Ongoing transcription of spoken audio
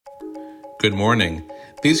Good morning.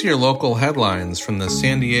 These are your local headlines from the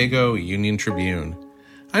San Diego Union Tribune.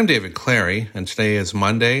 I'm David Clary, and today is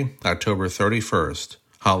Monday, October 31st,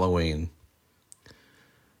 Halloween.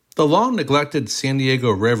 The long-neglected San Diego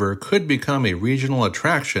River could become a regional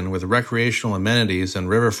attraction with recreational amenities and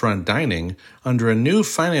riverfront dining under a new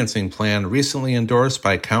financing plan recently endorsed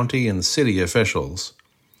by county and city officials.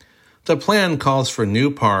 The plan calls for new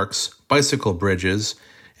parks, bicycle bridges,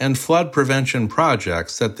 and flood prevention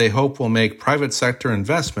projects that they hope will make private sector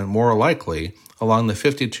investment more likely along the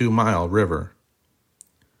 52-mile river.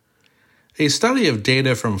 A study of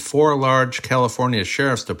data from 4 large California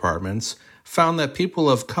sheriff's departments found that people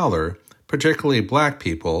of color, particularly black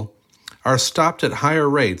people, are stopped at higher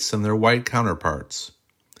rates than their white counterparts.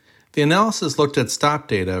 The analysis looked at stop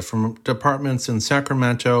data from departments in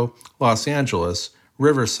Sacramento, Los Angeles,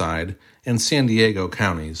 Riverside, and San Diego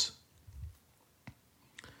counties.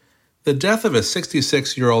 The death of a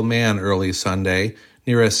 66-year-old man early Sunday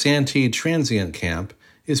near a Santee transient camp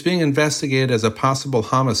is being investigated as a possible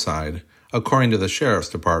homicide, according to the Sheriff's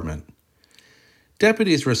Department.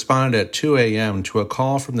 Deputies responded at 2 a.m. to a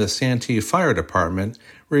call from the Santee Fire Department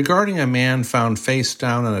regarding a man found face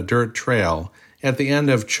down on a dirt trail at the end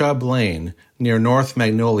of Chubb Lane near North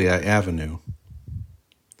Magnolia Avenue.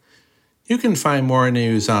 You can find more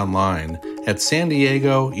news online at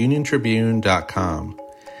SanDiegoUnionTribune.com.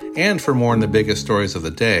 And for more on the biggest stories of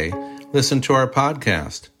the day, listen to our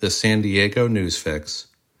podcast, The San Diego News Fix.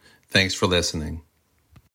 Thanks for listening.